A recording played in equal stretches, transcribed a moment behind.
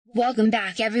Welcome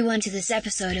back everyone to this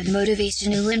episode of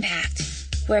Motivational Impact,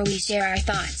 where we share our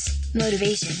thoughts,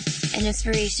 motivation, and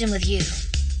inspiration with you.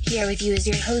 Here with you is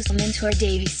your host, mentor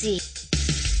Davey C.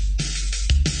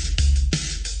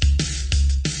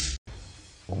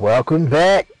 Welcome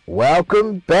back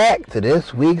to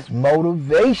this week's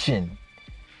motivation.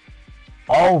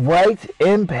 All right,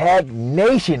 Impact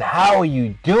Nation, how are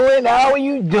you doing?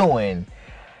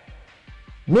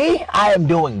 Me, I am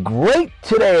doing great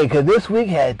today because this week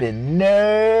has been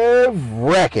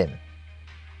nerve-wracking.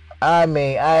 I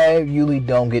mean, I usually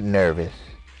don't get nervous,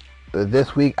 but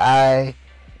this week I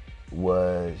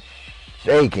was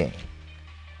shaking.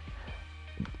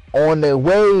 On the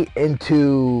way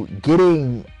into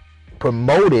getting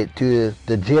promoted to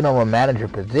the general manager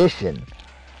position,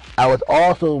 I was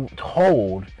also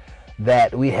told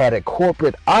that we had a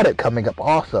corporate audit coming up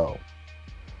also.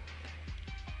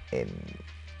 And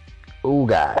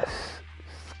guys,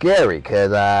 scary,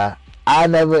 because I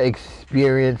never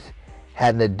experienced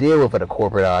having to deal with a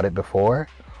corporate audit before,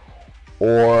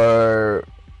 or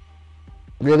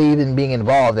really even being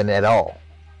involved in it at all.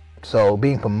 So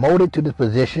being promoted to this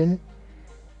position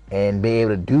and being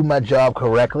able to do my job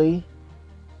correctly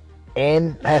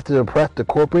and have to impress the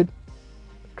corporate,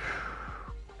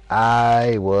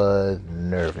 I was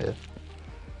nervous.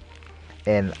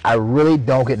 And I really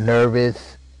don't get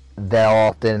nervous that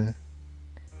often.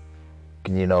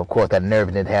 You know, of course, that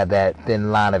nervousness had that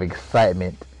thin line of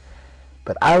excitement.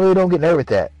 But I really don't get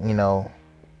nervous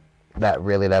not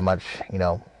really that much,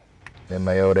 in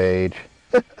my old age.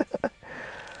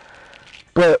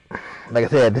 But, like I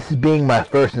said, this is being my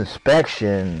first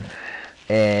inspection,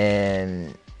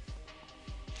 and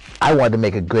I wanted to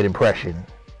make a good impression.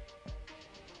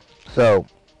 So,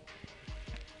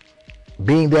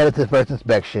 being that it's the first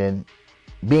inspection,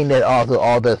 being that also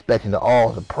all the inspections are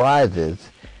all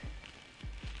surprises,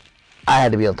 I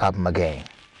had to be on top of my game.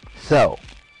 So,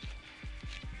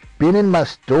 been in my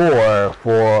store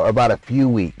for about a few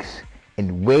weeks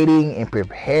and waiting and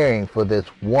preparing for this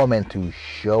woman to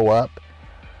show up.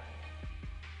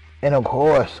 And of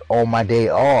course, on my day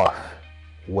off,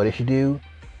 what does she do?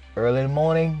 Early in the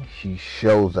morning, she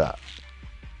shows up.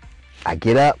 I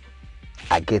get up,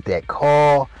 I get that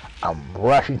call, I'm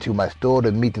rushing to my store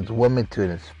to meet this woman to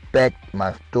inspect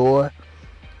my store.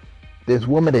 This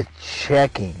woman is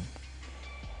checking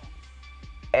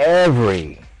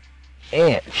every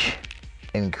inch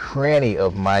and cranny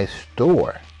of my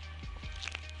store.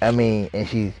 I mean, and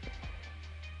she's,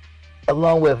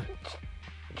 along with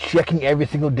checking every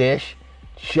single dish,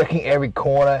 checking every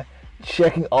corner,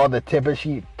 checking all the temperature,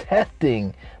 she's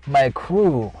testing my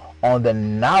crew on the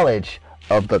knowledge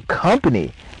of the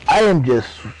company. I am just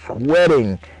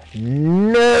sweating,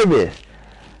 nervous.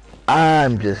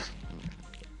 I'm just,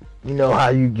 you know how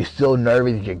you're so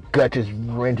nervous, your gut just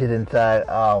wrenches inside.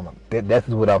 This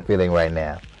is what I'm feeling right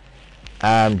now.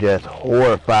 I'm just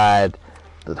horrified,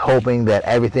 just hoping that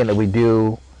everything that we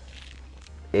do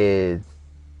is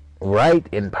right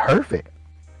and perfect.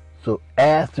 So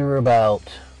after about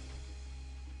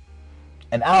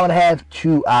an hour and a half,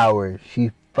 2 hours, she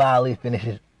finally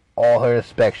finishes all her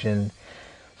inspection.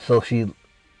 So she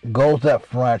goes up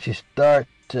front, she's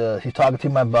talking to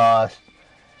my boss,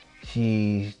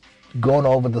 she's going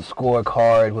over the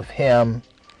scorecard with him.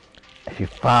 She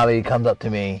finally comes up to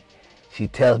me. She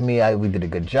tells me we did a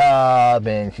good job,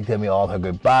 and she tells me all her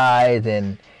goodbyes,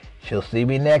 and she'll see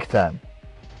me next time.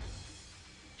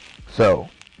 So,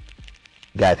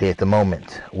 guys, here's the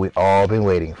moment we've all been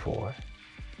waiting for.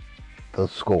 The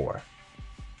score.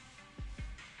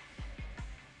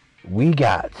 We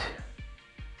got,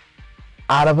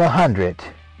 out of 100,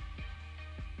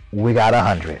 we got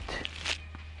 100.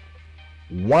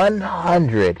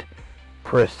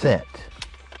 100%.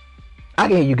 I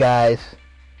can hear you guys.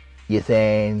 You're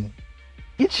saying,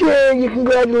 you're cheering, you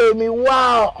congratulate me.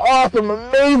 Wow, awesome,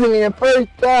 amazing, your first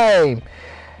time.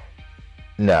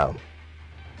 No.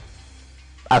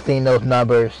 I've seen those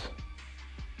numbers.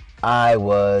 I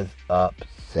was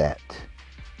upset.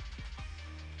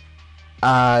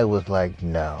 I was like,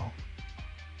 no.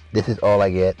 This is all I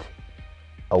get.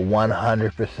 A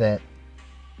 100%.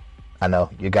 I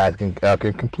know, you guys can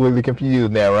completely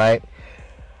confused now, right?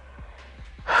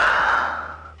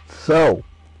 So,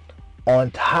 on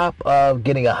top of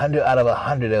getting 100 out of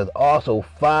 100, there's also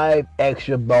 5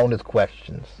 extra bonus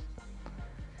questions.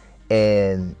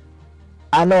 And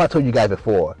I know I told you guys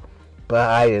before, but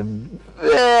I am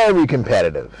very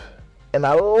competitive. And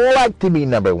I like to be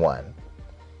number one.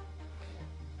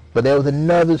 But there was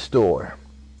another store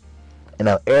in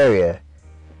our area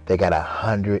that got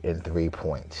 103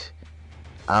 points.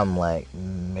 I'm like,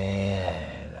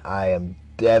 man, I am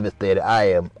devastated.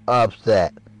 I am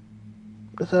upset.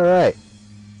 It's alright.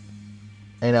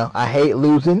 You know, I hate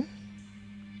losing.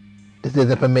 This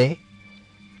isn't for me.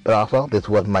 But also, this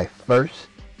was my first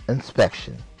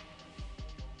inspection.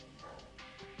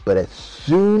 But as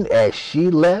soon as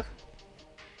she left,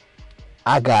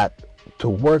 I got to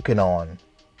working on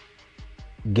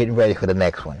getting ready for the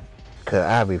next one. Because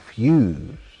I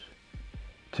refuse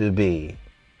to be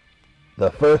the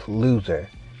first loser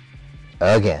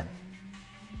again.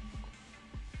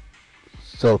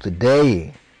 So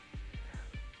today,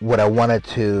 what I wanted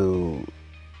to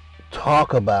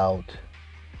talk about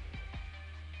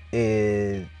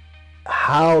is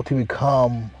how to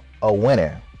become a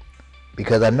winner.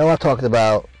 Because I know I talked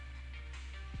about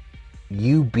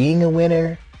you being a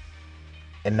winner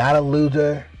and not a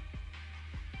loser,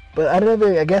 but I never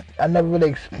really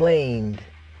explained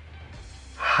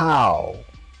how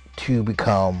to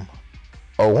become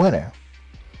a winner.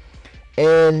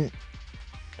 And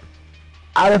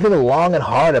I've been thinking long and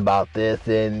hard about this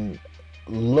and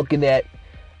looking at,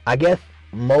 I guess,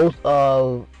 most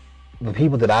of the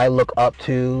people that I look up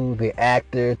to, the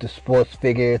actors, the sports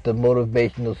figures, the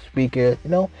motivational speakers, you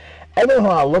know, everyone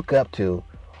I look up to,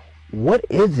 what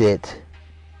is it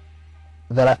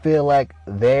that I feel like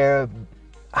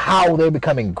how they're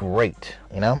becoming great,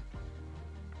 you know?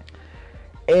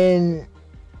 And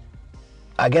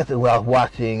I guess when I was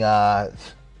watching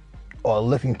or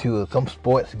listening to some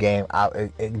sports game,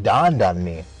 it dawned on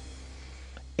me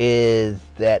is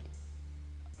that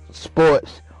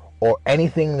sports or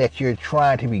anything that you're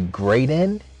trying to be great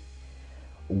in,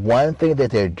 one thing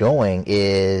that they're doing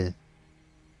is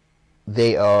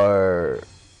they are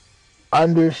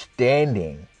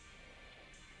understanding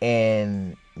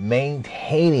and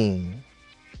maintaining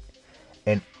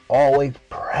and always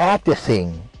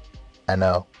practicing, I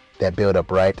know, that build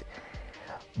up, right?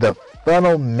 The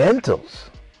fundamentals.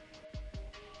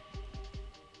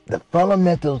 The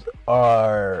fundamentals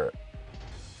are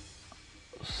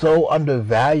so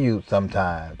undervalued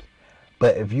sometimes.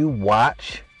 But if you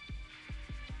watch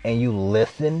and you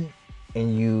listen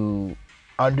and you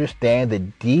understand the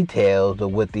details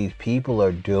of what these people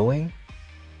are doing,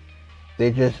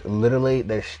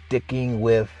 they're sticking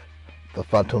with the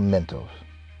fundamentals.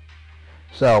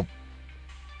 So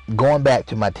going back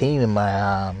to my team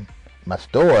and my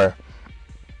store,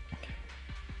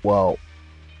 well,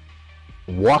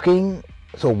 walking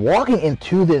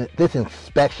into this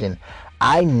inspection,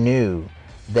 I knew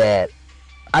the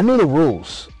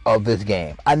rules of this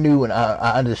game. I knew and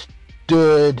I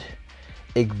understood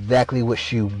exactly what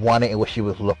she wanted and what she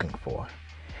was looking for.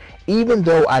 Even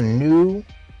though I knew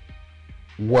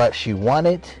what she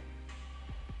wanted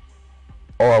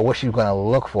or what she was going to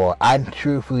look for, I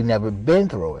truthfully never been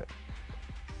through it.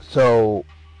 So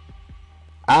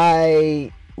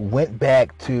I went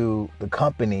back to the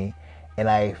company and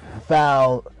I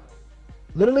found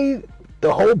literally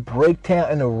the whole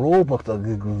breakdown in the rule book of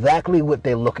exactly what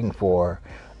they're looking for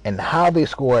and how they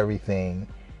score everything.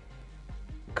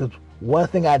 Because one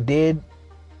thing I did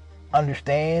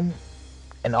understand,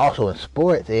 and also in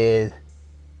sports, is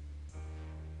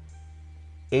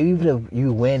even if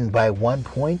you win by 1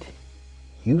 point,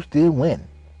 you still win.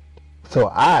 So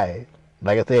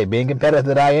like I said, being competitive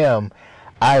that I am,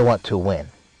 I want to win.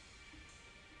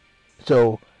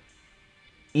 So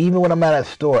even when I'm at a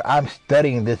store, I'm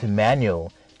studying this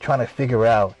manual, trying to figure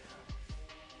out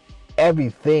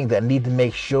everything that I need to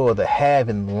make sure to have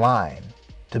in line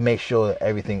to make sure that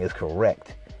everything is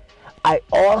correct. I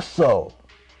also,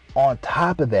 on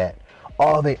top of that,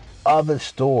 all the other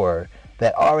store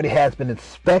that already has been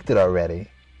inspected already.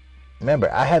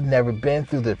 Remember, I have never been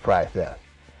through this process.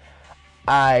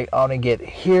 I only get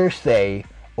hearsay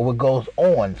of what goes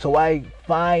on. So I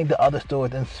find the other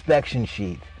store's inspection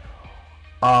sheets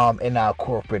in our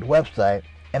corporate website,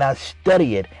 and I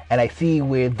study it, and I see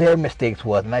where their mistakes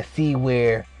was, and I see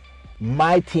where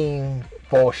my team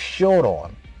falls short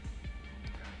on.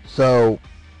 So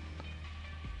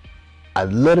I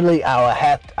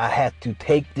had to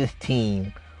take this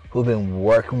team who've been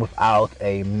working without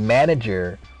a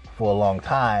manager for a long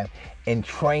time and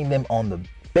train them on the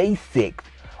basics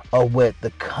of what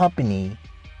the company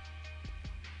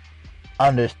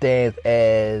understands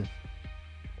as,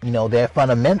 you know, their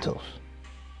fundamentals.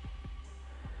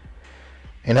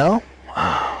 You know?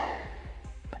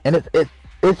 And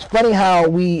it's funny how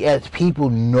we as people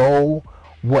know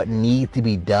what needs to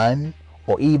be done,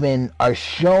 or even are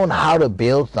shown how to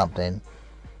build something.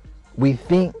 We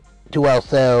think to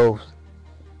ourselves,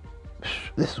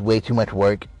 this is way too much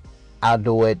work. I'll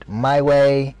do it my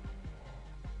way.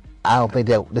 I don't think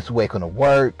that this way is going to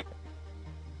work.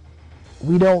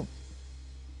 We don't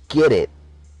get it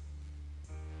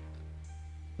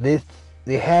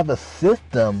they have a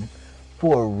system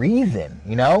for a reason,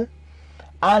 you know?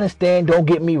 I understand, don't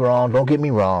get me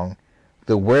wrong.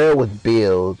 The world was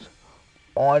built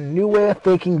on new way of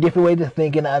thinking, different ways of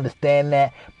thinking, I understand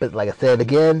that. But like I said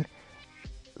again,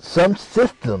 some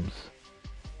systems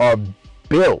are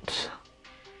built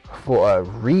for a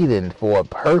reason, for a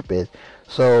purpose.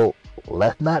 So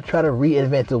let's not try to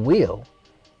reinvent the wheel.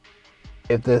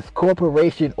 If this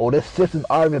corporation or this system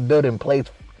already been built in place,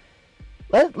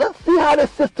 let's see how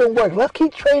this system works. Let's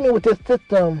keep training with this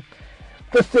system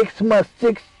for 6 months,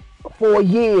 for a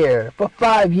year, for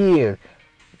 5 years,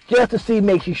 just to see,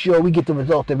 making sure we get the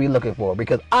results that we're looking for.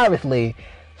 Because obviously,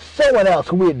 someone else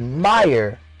who we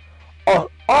admire are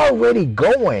already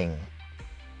going,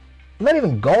 not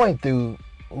even going through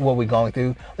what we're going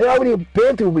through. They already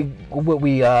been through what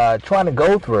we trying to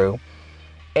go through,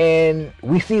 and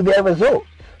we see their results.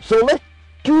 So let's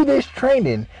do this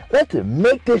training. Let's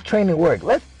make this training work.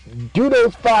 Let's do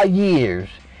those 5 years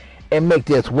and make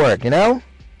this work, you know?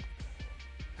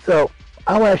 So,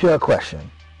 I want to ask you a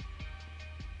question.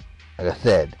 Like I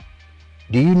said,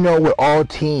 do you know what all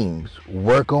teams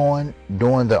work on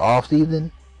during the off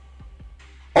season?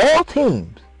 All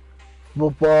teams.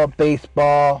 Football,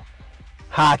 baseball,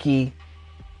 hockey,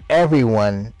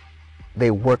 everyone,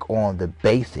 they work on the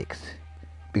basics.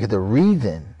 Because the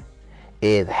reason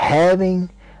is having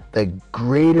the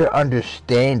greater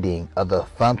understanding of the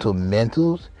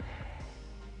fundamentals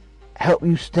help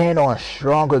you stand on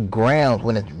stronger grounds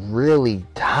when it's really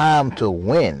time to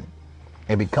win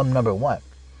and become number one.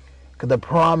 Because I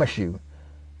promise you,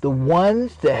 the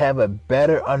ones that have a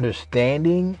better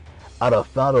understanding of the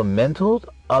fundamentals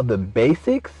of the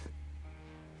basics,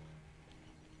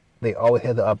 they always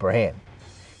have the upper hand.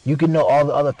 You can know all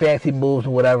the other fancy moves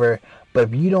and whatever, but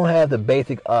if you don't have the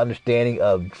basic understanding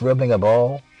of dribbling a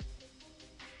ball,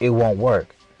 it won't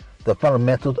work. The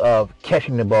fundamentals of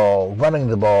catching the ball, running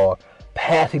the ball,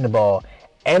 passing the ball,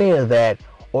 any of that,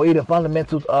 or either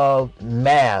fundamentals of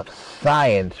math,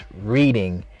 science,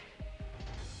 reading,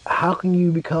 how can you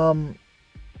become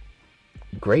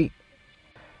great?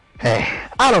 Hey,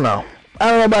 I don't know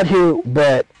about you,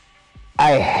 but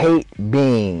I hate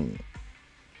being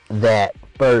that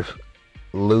first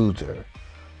loser.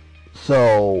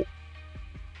 So,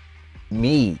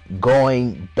 me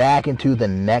going back into the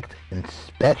next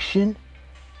inspection,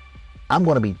 I'm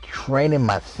going to be training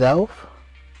myself,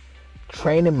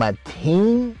 training my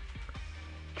team,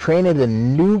 training the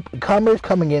newcomers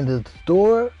coming into the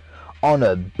store on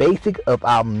the basic of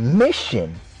our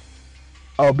mission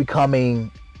of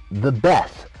becoming the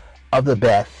best of the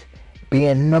best,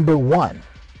 being number one.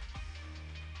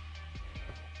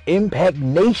 Impact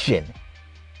Nation,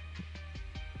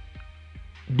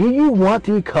 do you want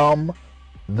to become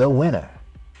the winner?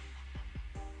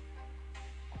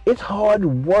 It's hard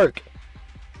work.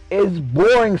 It's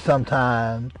boring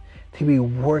sometimes to be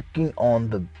working on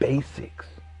the basics.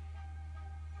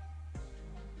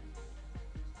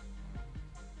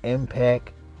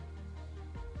 Impact,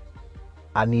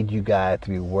 I need you guys to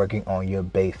be working on your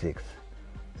basics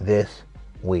this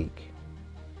week.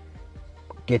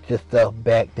 Get yourself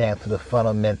back down to the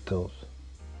fundamentals.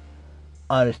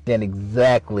 Understand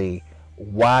exactly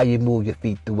why you move your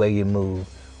feet the way you move,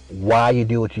 why you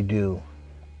do what you do.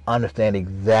 Understand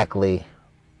exactly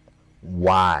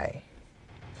why.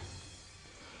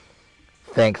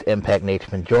 Thanks, Impact Nation,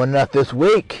 for joining us this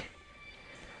week.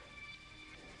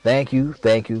 Thank you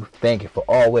for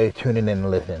always tuning in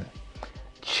and listening.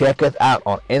 Check us out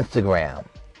on Instagram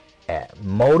at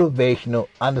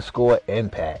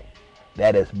motivational_impact.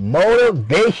 That is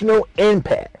Motivational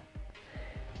Impact.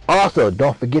 Also,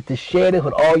 don't forget to share this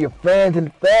with all your friends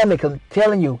and family, because I'm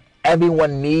telling you,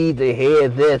 everyone needs to hear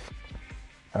this.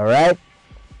 Alright?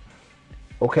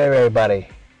 Okay, everybody.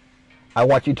 I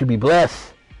want you to be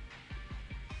blessed.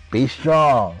 Be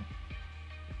strong.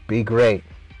 Be great.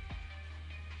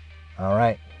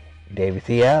 Alright. Davey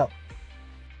C out.